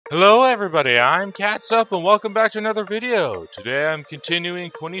Hello everybody, I'm Cat-Supp and welcome back to another video. Today I'm continuing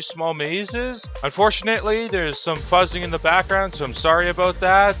 20 small mazes. Unfortunately, there's some fuzzing in the background, so I'm sorry about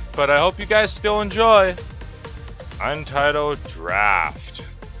that, but I hope you guys still enjoy. Untitled Draft.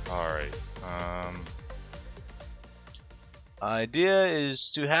 Alright, idea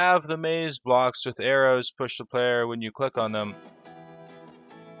is to have the maze blocks with arrows push the player when you click on them.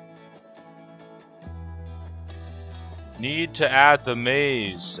 Need to add the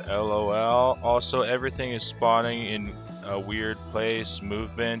maze, lol. Also, everything is spawning in a weird place.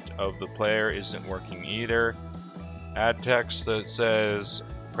 Movement of the player isn't working either. Add text that says,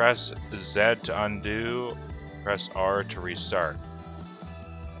 press Z to undo, press R to restart.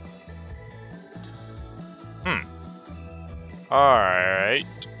 Alright.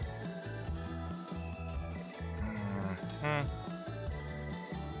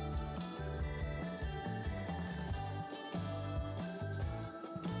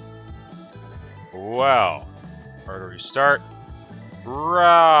 Well, where to restart?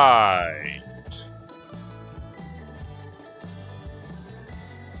 Right.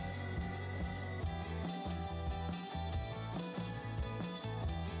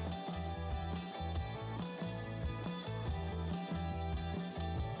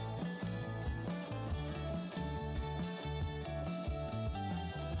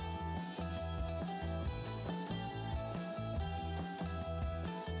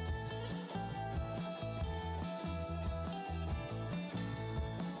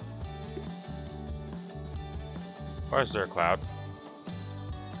 Why is there a cloud?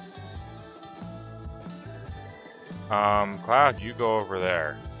 Cloud, you go over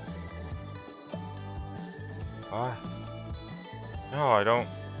there. What? No, I don't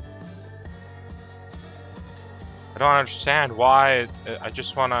understand why. I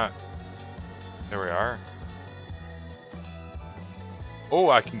just wanna... There we are. Oh,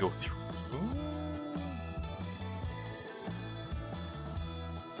 I can go through.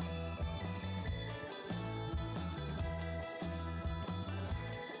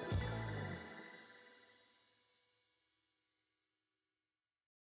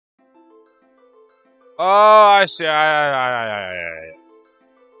 Oh, I see.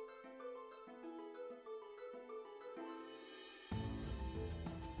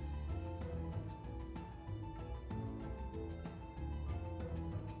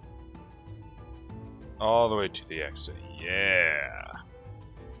 All the way to the exit. Yeah.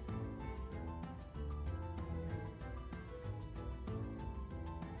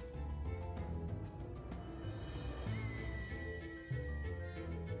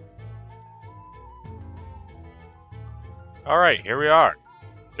 Alright, here we are.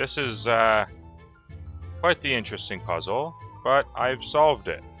 This is quite the interesting puzzle, but I've solved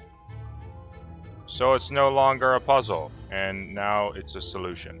it. So it's no longer a puzzle, and now it's a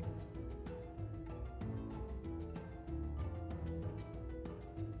solution.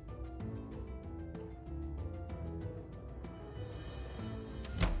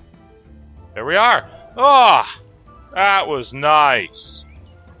 There we are! Oh! That was nice!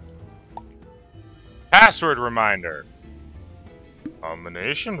 Password reminder.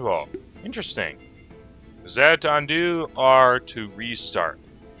 Combination vault. Interesting. Z to undo, R to restart.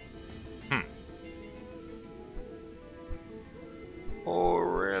 Oh,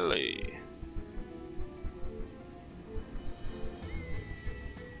 really?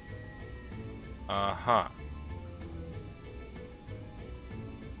 Uh-huh.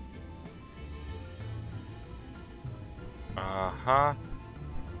 Uh-huh.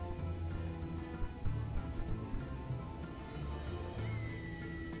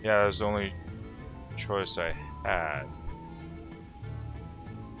 Yeah, that was the only choice I had.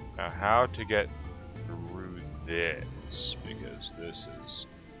 Now, how to get through this? Because this is...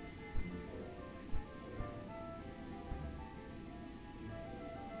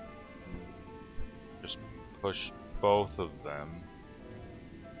 Just push both of them.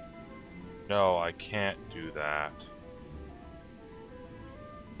 No, I can't do that.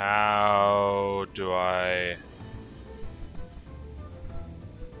 How do I...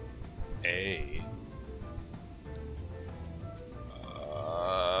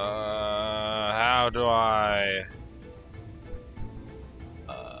 how do I...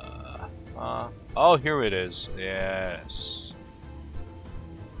 oh, here it is. Yes.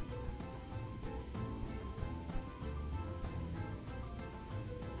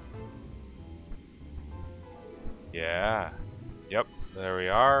 Yeah. Yep, there we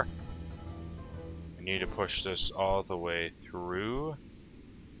are. I need to push this all the way through.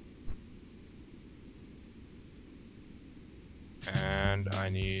 And I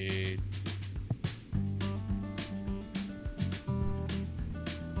need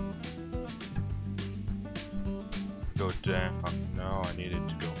go down. No, I need it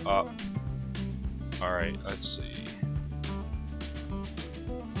to go up. Alright, let's see.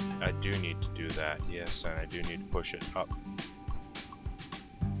 I do need to do that, yes, and I do need to push it up.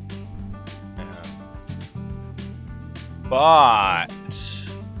 But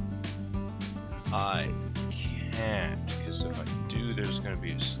I can't, because if I do, there's going to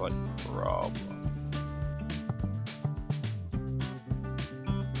be a slight problem.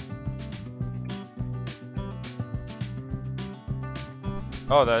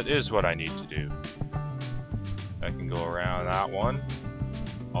 Oh, that is what I need to do. I can go around that one,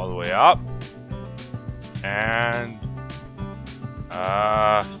 all the way up, and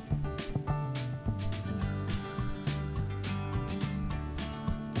uh-huh.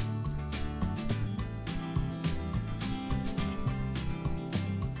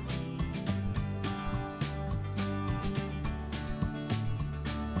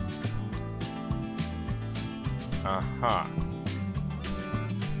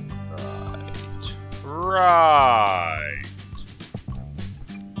 Right.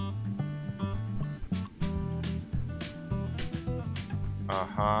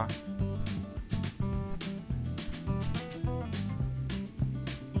 Uh-huh.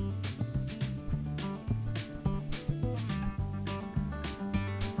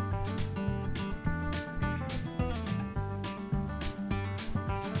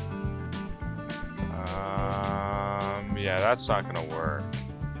 Yeah, that's not gonna work.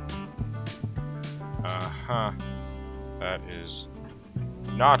 Uh-huh. That is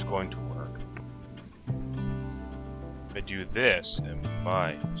not going to work. If I do this, it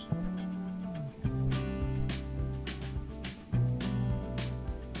might.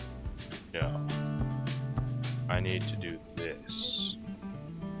 No. I need to do this.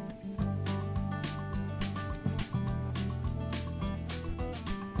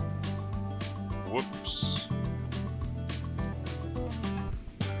 Whoops.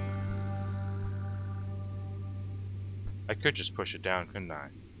 I could just push it down, couldn't I?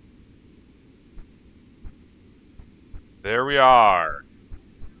 There we are.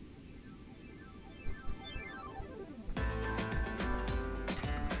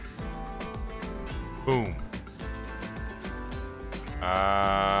 Boom.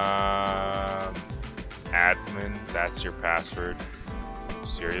 Admin, that's your password.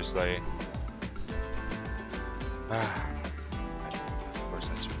 Seriously? Of course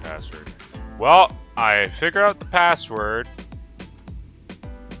that's your password. Well, I figured out the password,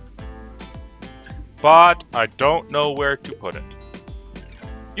 but I don't know where to put it.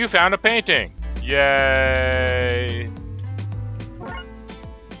 You found a painting! Yay!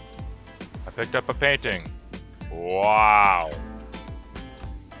 I picked up a painting. Wow.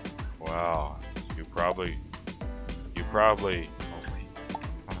 Wow. You probably, oh wait, oh,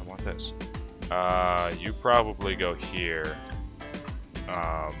 I want this. You probably go here.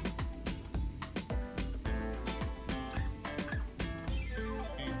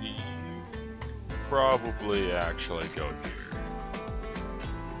 Probably actually go here.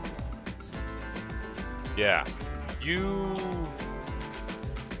 Yeah.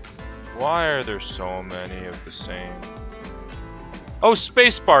 Why are there so many of the same? Oh,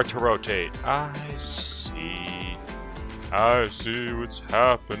 spacebar to rotate. I see. I see what's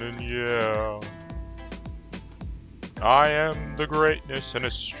happening, yeah. I am the greatness and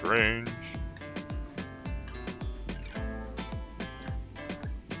it's strange.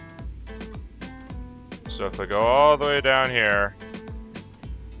 So if I go all the way down here,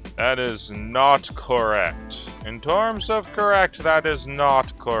 that is not correct. In terms of correct, that is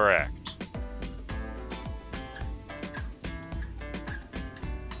not correct.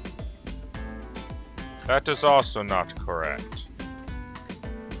 That is also not correct.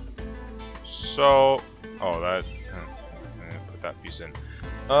 So, oh, that, put that piece in.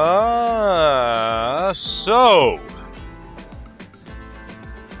 So.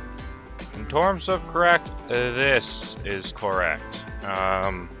 In terms of correct, this is correct.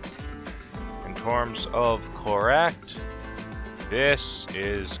 In terms of correct, this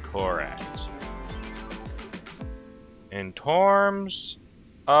is correct. In terms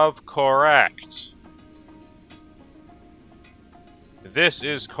of correct, this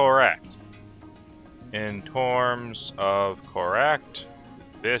is correct. In terms of correct,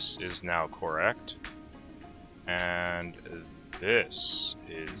 this is now correct. And this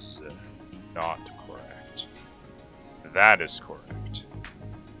is not correct. That is correct.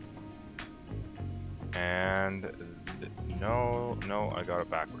 And no, I got it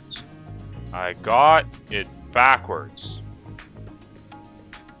backwards. I got it backwards.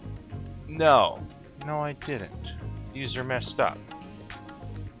 No, I didn't. These are messed up.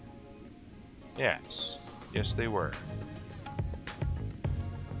 Yes. Yes, they were.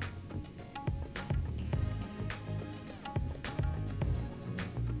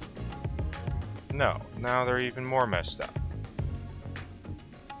 No, now they're even more messed up.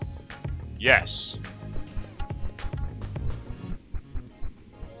 Yes.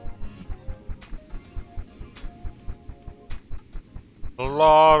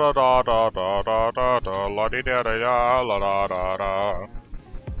 La da da da da da da da la di da da da la da da da.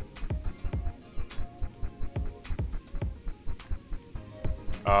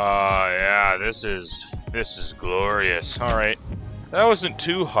 Yeah, this is glorious. All right, that wasn't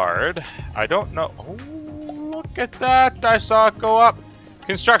too hard. I don't know. Oh, look at that! I saw it go up.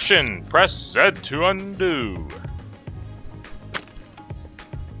 Construction. Press Z to undo.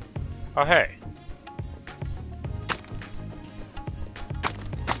 Oh hey.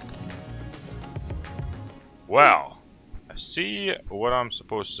 Well, I see what I'm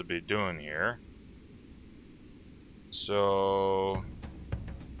supposed to be doing here. So,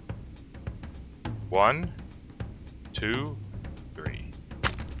 1, 2, 3.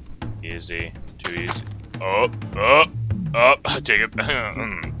 Easy, too easy. Up. Take it.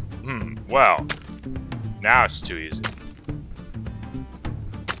 Well, now it's too easy.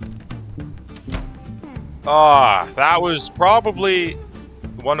 Ah, that was probably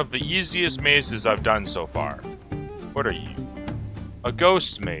one of the easiest mazes I've done so far. What are you? A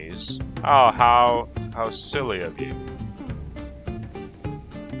ghost maze? Oh, how silly of you.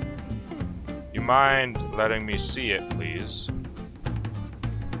 You mind letting me see it, please?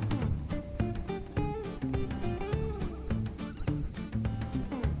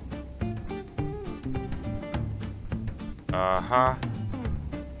 Uh-huh.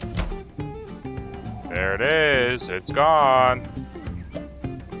 There it is. It's gone.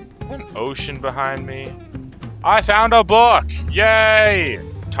 An ocean behind me. I found a book! Yay!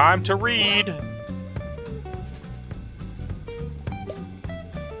 Time to read.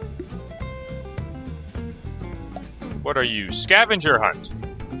 What are you? Scavenger hunt.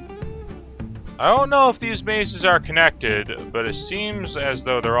 I don't know if these mazes are connected, but it seems as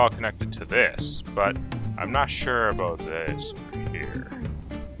though they're all connected to this, but I'm not sure about this here.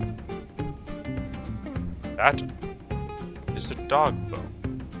 That is a dog bone.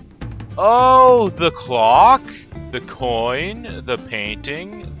 Oh, the clock, the coin, the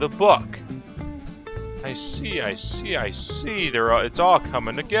painting, the book. I see. It's all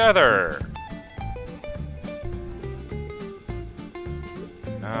coming together.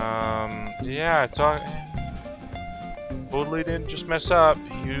 Yeah, it's all... Totally didn't just mess up.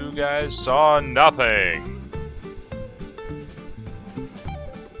 You guys saw nothing.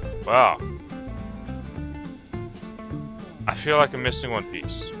 Wow. I feel like I'm missing one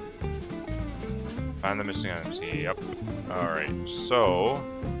piece. Find the missing items. Yep. Alright, so...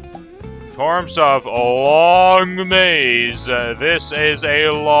 in terms of a long maze, this is a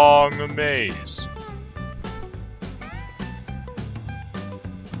long maze.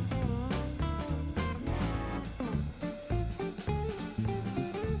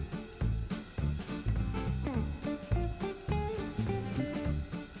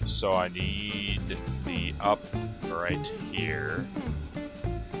 So I need the up right here.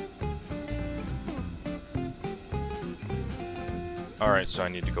 Alright, so I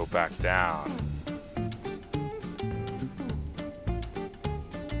need to go back down.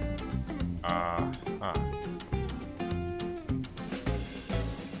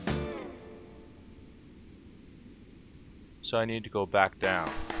 So I need to go back down,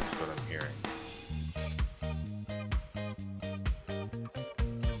 is what I'm hearing.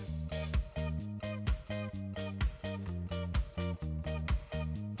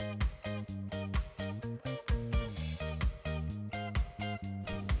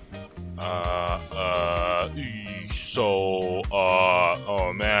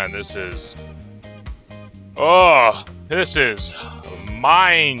 Oh man, this is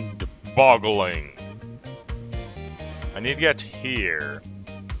mind-boggling. I need to get here.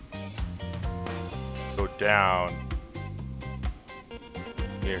 Go down.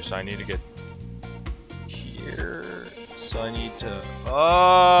 Here, so I need to get here. So I need to...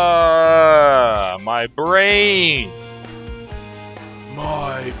 my brain!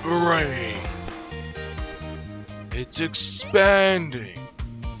 My brain! It's expanding!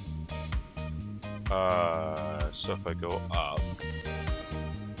 So if I go up...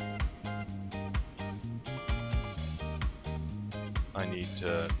 I need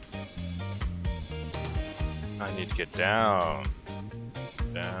to get down.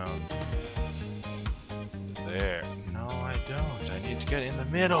 Down. There. No, I don't. I need to get in the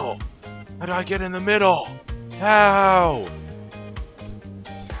middle. How do I get in the middle? How?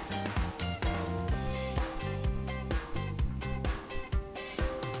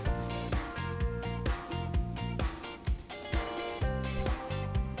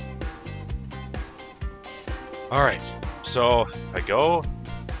 Alright, so if I go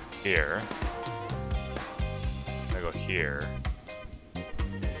here, I go here,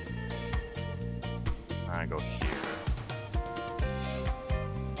 I go here,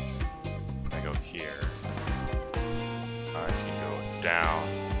 I go here, I can go down,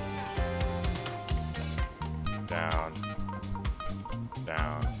 down,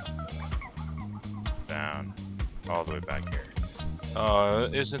 down, down, all the way back here.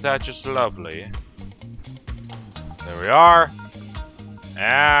 Isn't that just lovely? There we are.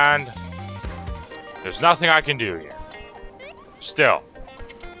 And there's nothing I can do here. Still,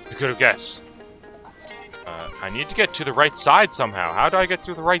 you could have guessed. I need to get to the right side somehow. How do I get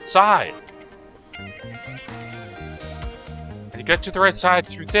to the right side? I get to the right side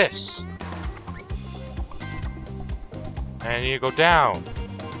through this. And I need to go down.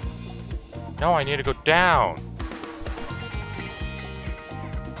 No, I need to go down.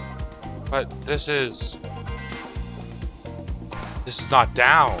 But this is not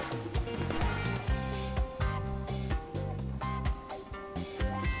down.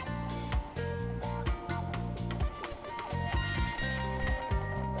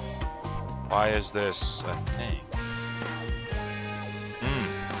 Why is this a thing?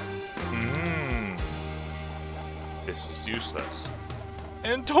 This is useless.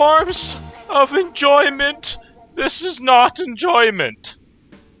 In terms of enjoyment, this is not enjoyment.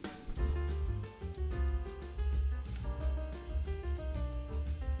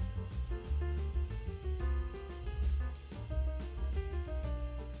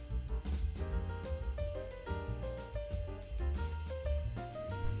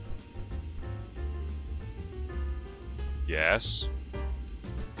 Yes.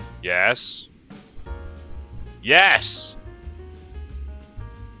 Yes. Yes!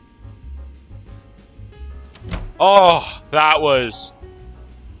 Oh, that was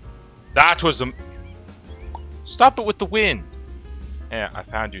a... Stop it with the wind! Yeah, I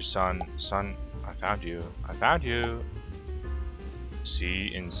found you, son. Son, I found you. I found you.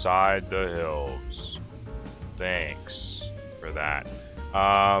 See inside the hills. Thanks for that.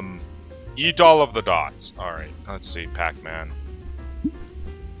 Eat all of the dots. Alright, let's see, Pac-Man.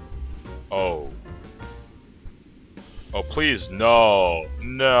 Oh. Oh, please, no.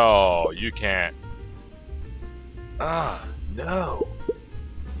 No, you can't. Ah, no.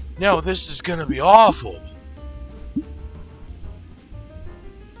 No, this is gonna be awful.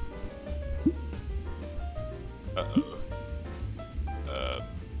 Uh-oh.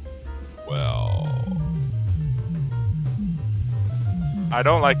 Well... I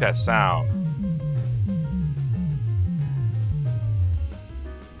don't like that sound.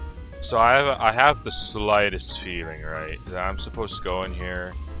 So I have the slightest feeling, right, that I'm supposed to go in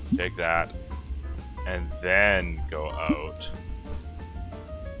here, take that, and then go out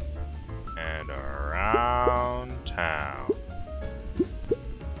and around town.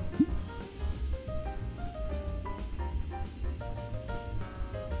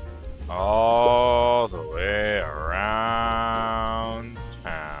 All the way around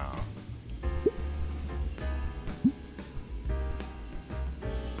town.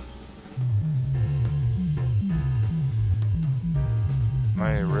 Am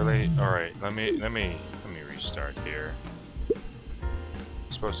I really? Alright, let me restart here.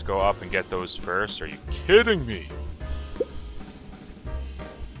 I'm supposed to go up and get those first? Are you kidding me?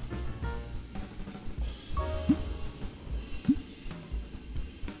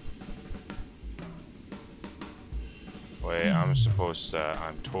 Wait, I'm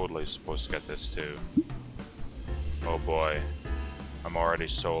totally supposed to get this too. Oh boy. I'm already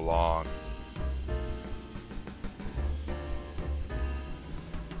so long.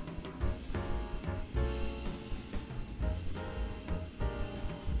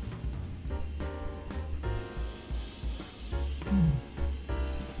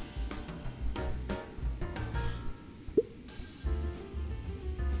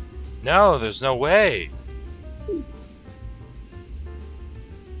 No, there's no way.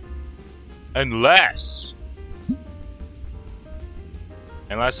 Unless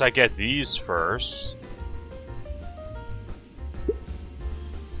I get these first.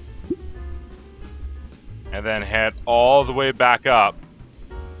 And then head all the way back up.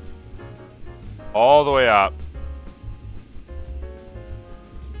 All the way up.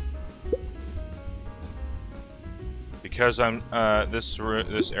 Because I'm this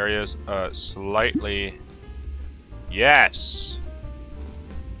area is slightly. Yes.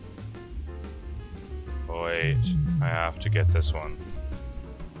 Wait, I have to get this one.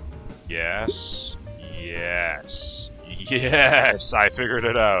 Yes. Yes. Yes, I figured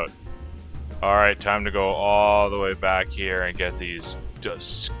it out. Alright, time to go all the way back here and get these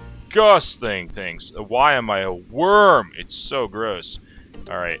disgusting things. Why am I a worm? It's so gross.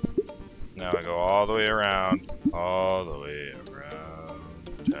 Alright. Now I go all the way around. All the way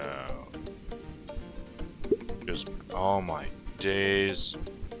around town. Just, oh my days.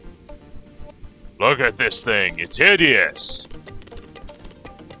 Look at this thing. It's hideous.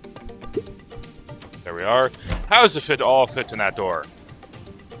 There we are. How does it all fit in that door?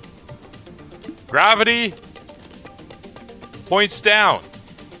 Gravity points down.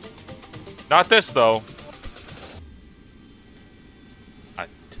 Not this, though. I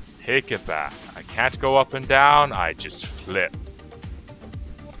take it back. I can't go up and down. I just flip.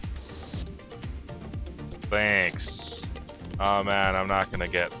 Thanks. Oh, man, I'm not gonna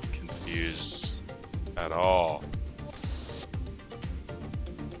get confused at all.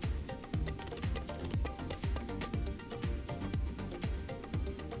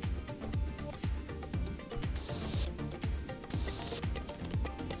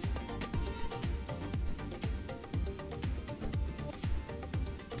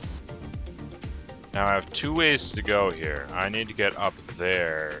 Now I have two ways to go here. I need to get up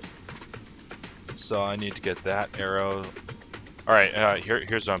there. So I need to get that arrow. Alright,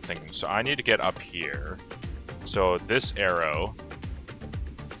 here's what I'm thinking. So I need to get up here. So this arrow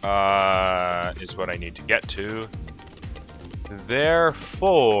is what I need to get to.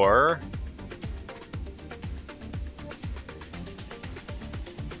 Therefore,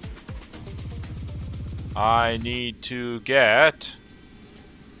 I need to get...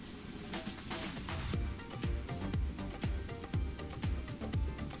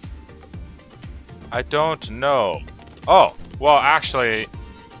 I don't know. Oh, well, actually,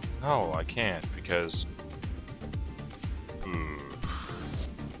 no, I can't because.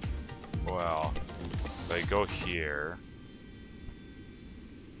 Well, if I go here,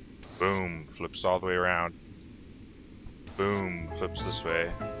 boom, flips all the way around. Boom, flips this way.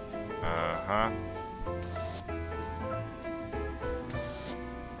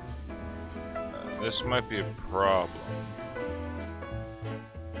 This might be a problem.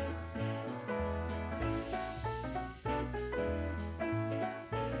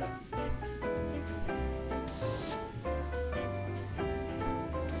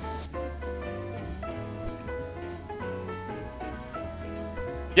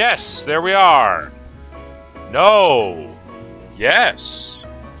 Yes, there we are. No. Yes.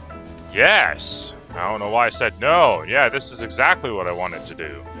 Yes. I don't know why I said no. Yeah, this is exactly what I wanted to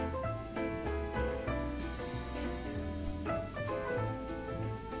do.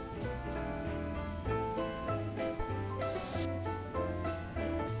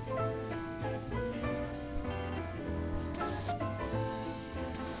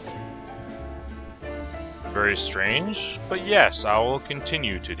 Very strange, but yes, I will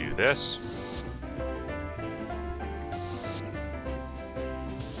continue to do this.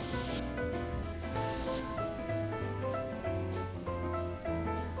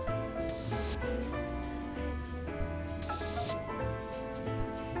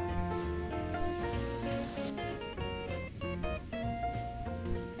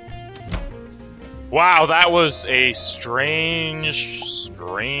 Wow, that was a strange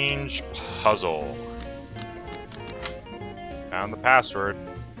puzzle. Found the password.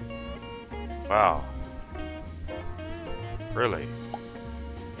 Wow. Really?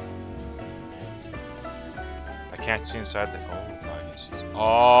 I can't see inside the... Oh, I can see...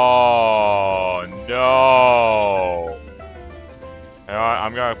 Oh, no! You know what?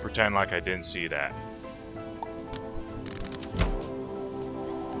 I'm gonna pretend like I didn't see that.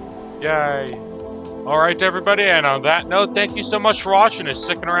 Yay! Alright everybody, and on that note, thank you so much for watching and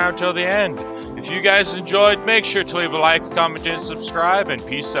sticking around till the end. If you guys enjoyed, make sure to leave a like, comment, and subscribe, and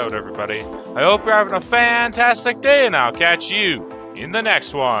peace out, everybody. I hope you're having a fantastic day, and I'll catch you in the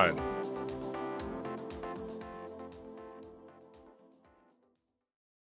next one.